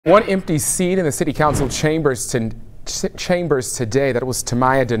One empty seat in the City Council chambers today. That was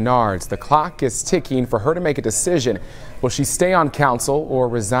Tamaya Dennard's. The clock is ticking for her to make a decision. Will she stay on council or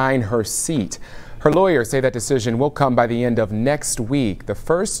resign her seat? Her lawyers say that decision will come by the end of next week. The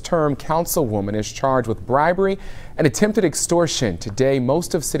first-term councilwoman is charged with bribery and attempted extortion. Today,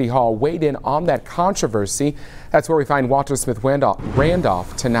 most of City Hall weighed in on that controversy. That's where we find Walter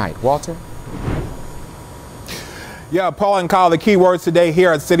Smith-Randolph tonight. Walter? Yeah, Paul and Kyle, the key words today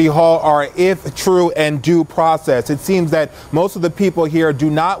here at City Hall are if true and due process. It seems that most of the people here do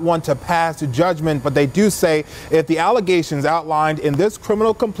not want to pass judgment, but they do say if the allegations outlined in this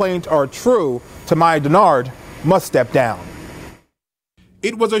criminal complaint are true, Tamaya Dennard must step down.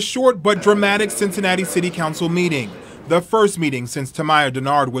 It was a short but dramatic Cincinnati City Council meeting. The first meeting since Tamaya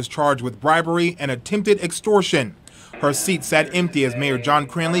Dennard was charged with bribery and attempted extortion. Her seat sat empty as Mayor John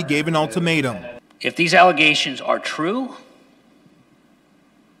Cranley gave an ultimatum. If these allegations are true,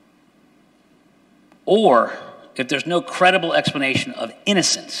 or if there's no credible explanation of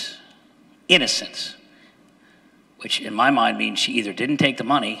innocence, which in my mind means she either didn't take the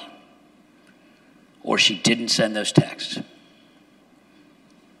money or she didn't send those texts.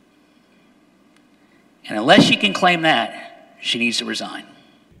 And unless she can claim that, she needs to resign.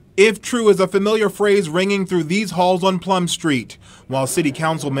 If true is a familiar phrase ringing through these halls on Plum Street. While City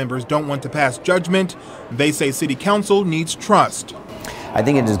Council members don't want to pass judgment, they say City Council needs trust. I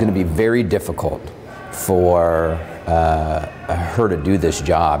think it is going to be very difficult for her to do this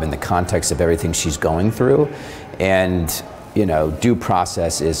job in the context of everything she's going through. And, you know, due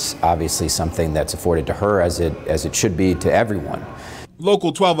process is obviously something that's afforded to her as it should be to everyone.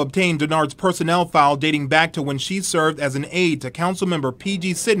 Local 12 obtained Dennard's personnel file dating back to when she served as an aide to Councilmember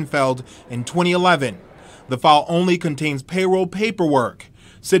P.G. Sittenfeld in 2011. The file only contains payroll paperwork.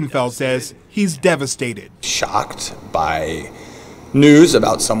 Sittenfeld says he's devastated. Shocked by news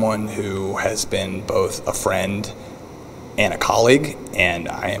about someone who has been both a friend and a colleague, and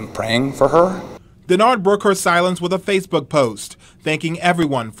I am praying for her. Dennard broke her silence with a Facebook post, thanking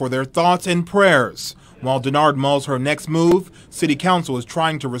everyone for their thoughts and prayers. While Dennard mulls her next move, City Council is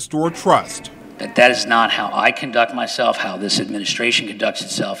trying to restore trust. That is not how I conduct myself, how this administration conducts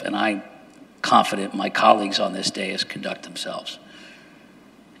itself, and I'm confident my colleagues on this dais conduct themselves.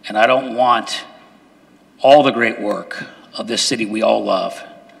 And I don't want all the great work of this city we all love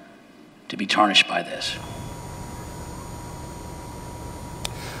to be tarnished by this.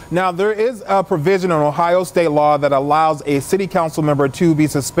 Now, there is a provision in Ohio state law that allows a city council member to be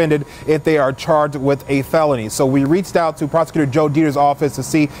suspended if they are charged with a felony. So we reached out to Prosecutor Joe Dieter's office to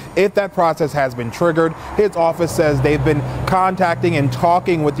see if that process has been triggered. His office says they've been contacting and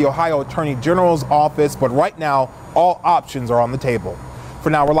talking with the Ohio Attorney General's office, but right now, all options are on the table. For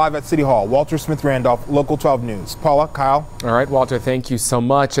now, we're live at City Hall. Walter Smith-Randolph, Local 12 News. Paula, Kyle. All right, Walter, thank you so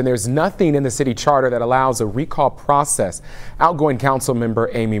much. And there's nothing in the city charter that allows a recall process. Outgoing council member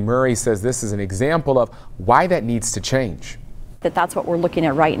Amy Murray says this is an example of why that needs to change. That's what we're looking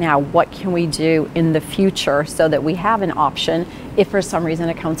at right now. What can we do in the future so that we have an option if for some reason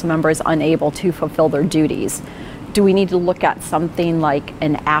a council member is unable to fulfill their duties? Do we need to look at something like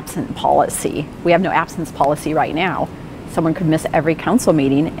an absent policy? We have no absence policy right now. Someone could miss every council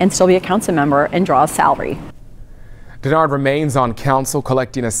meeting and still be a council member and draw a salary. Dennard remains on council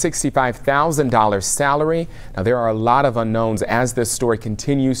collecting a $65,000 salary. Now, there are a lot of unknowns as this story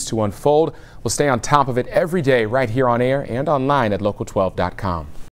continues to unfold. We'll stay on top of it every day right here on air and online at local12.com.